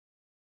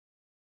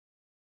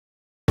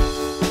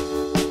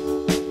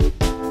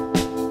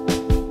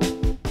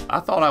I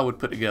thought I would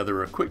put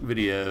together a quick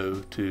video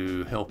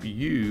to help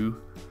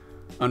you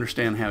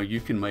understand how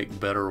you can make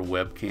better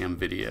webcam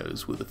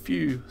videos with a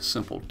few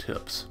simple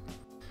tips.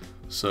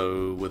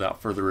 So without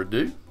further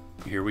ado,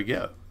 here we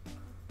go.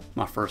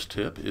 My first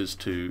tip is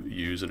to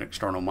use an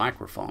external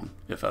microphone,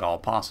 if at all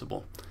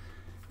possible.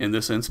 In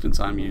this instance,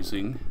 I'm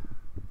using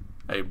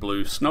a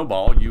Blue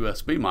Snowball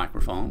USB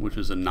microphone, which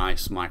is a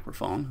nice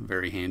microphone,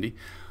 very handy.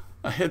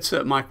 A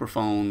headset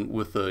microphone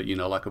with a,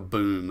 like a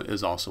boom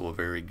is also a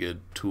very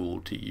good tool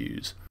to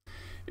use.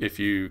 If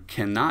you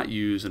cannot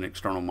use an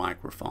external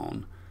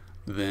microphone,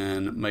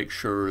 then make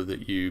sure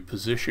that you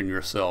position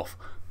yourself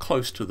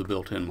close to the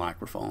built-in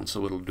microphone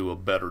so it'll do a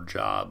better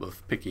job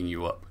of picking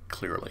you up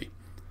clearly.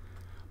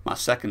 My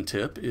second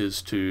tip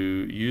is to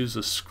use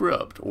a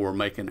script or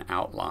make an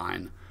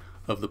outline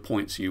of the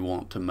points you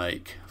want to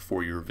make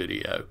for your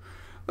video.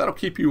 That'll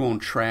keep you on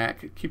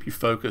track, keep you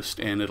focused,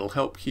 and it'll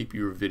help keep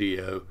your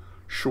video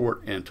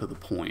short and to the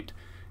point.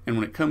 And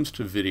when it comes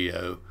to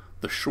video,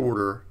 the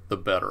shorter the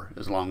better,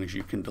 as long as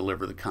you can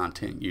deliver the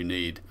content you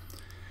need.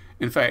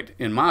 In fact,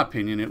 in my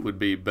opinion, it would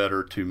be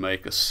better to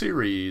make a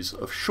series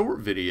of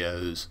short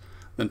videos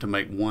than to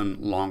make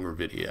one longer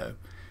video.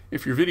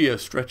 If your video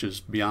stretches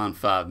beyond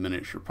 5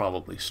 minutes, you're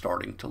probably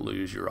starting to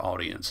lose your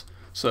audience.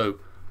 So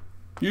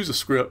use a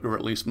script, or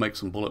at least make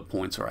some bullet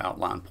points or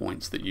outline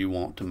points that you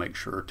want to make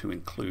sure to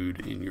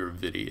include in your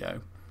video.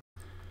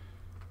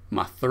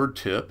 My third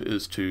tip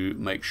is to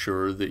make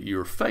sure that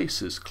your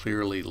face is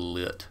clearly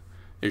lit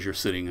as you're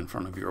sitting in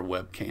front of your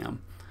webcam.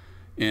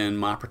 In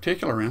my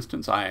particular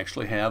instance, I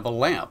actually have a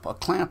lamp, a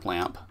clamp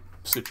lamp,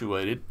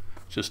 situated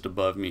just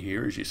above me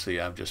here. As you see,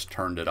 I've just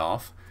turned it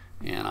off,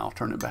 and I'll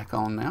turn it back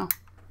on now.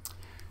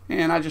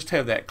 And I just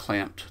have that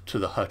clamped to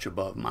the hutch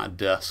above my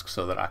desk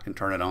so that I can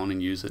turn it on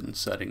and use it in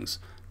settings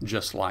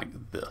just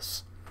like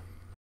this.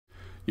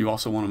 You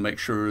also want to make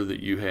sure that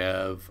you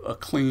have a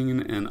clean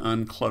and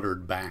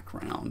uncluttered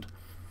background.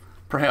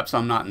 Perhaps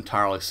I'm not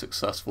entirely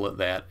successful at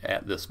that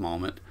at this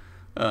moment,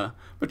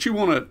 but you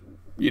want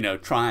to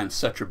try and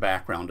set your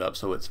background up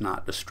so it's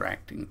not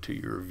distracting to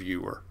your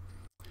viewer.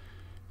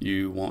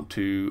 You want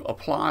to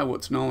apply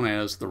what's known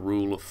as the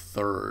rule of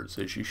thirds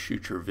as you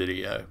shoot your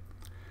video.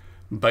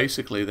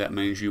 Basically, that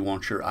means you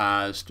want your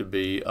eyes to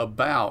be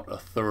about a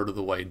third of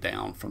the way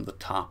down from the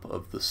top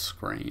of the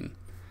screen.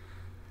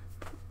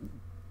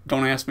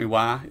 Don't ask me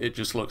why, it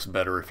just looks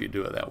better if you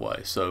do it that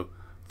way. So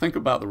think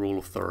about the rule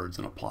of thirds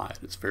and apply it.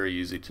 It's very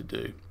easy to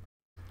do.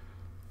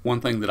 One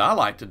thing that I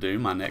like to do,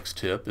 my next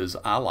tip, is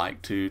I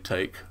like to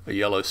take a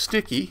yellow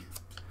sticky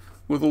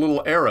with a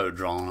little arrow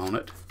drawn on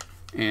it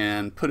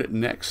and put it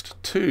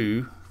next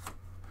to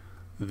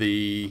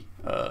the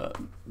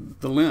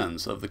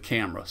lens of the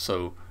camera,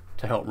 so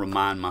to help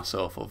remind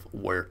myself of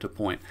where to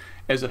point.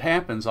 As it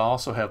happens, I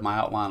also have my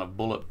outline of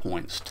bullet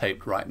points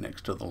taped right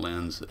next to the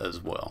lens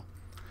as well.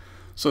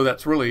 So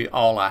that's really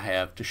all I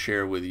have to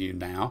share with you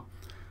now.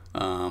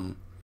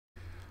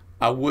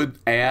 I would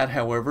add,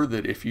 however,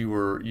 that if you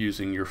were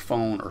using your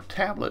phone or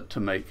tablet to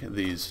make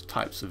these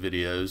types of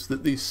videos,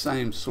 that these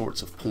same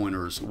sorts of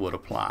pointers would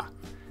apply.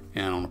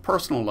 And on a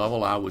personal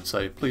level, I would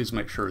say please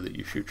make sure that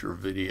you shoot your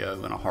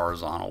video in a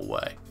horizontal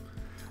way.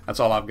 That's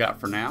all I've got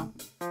for now.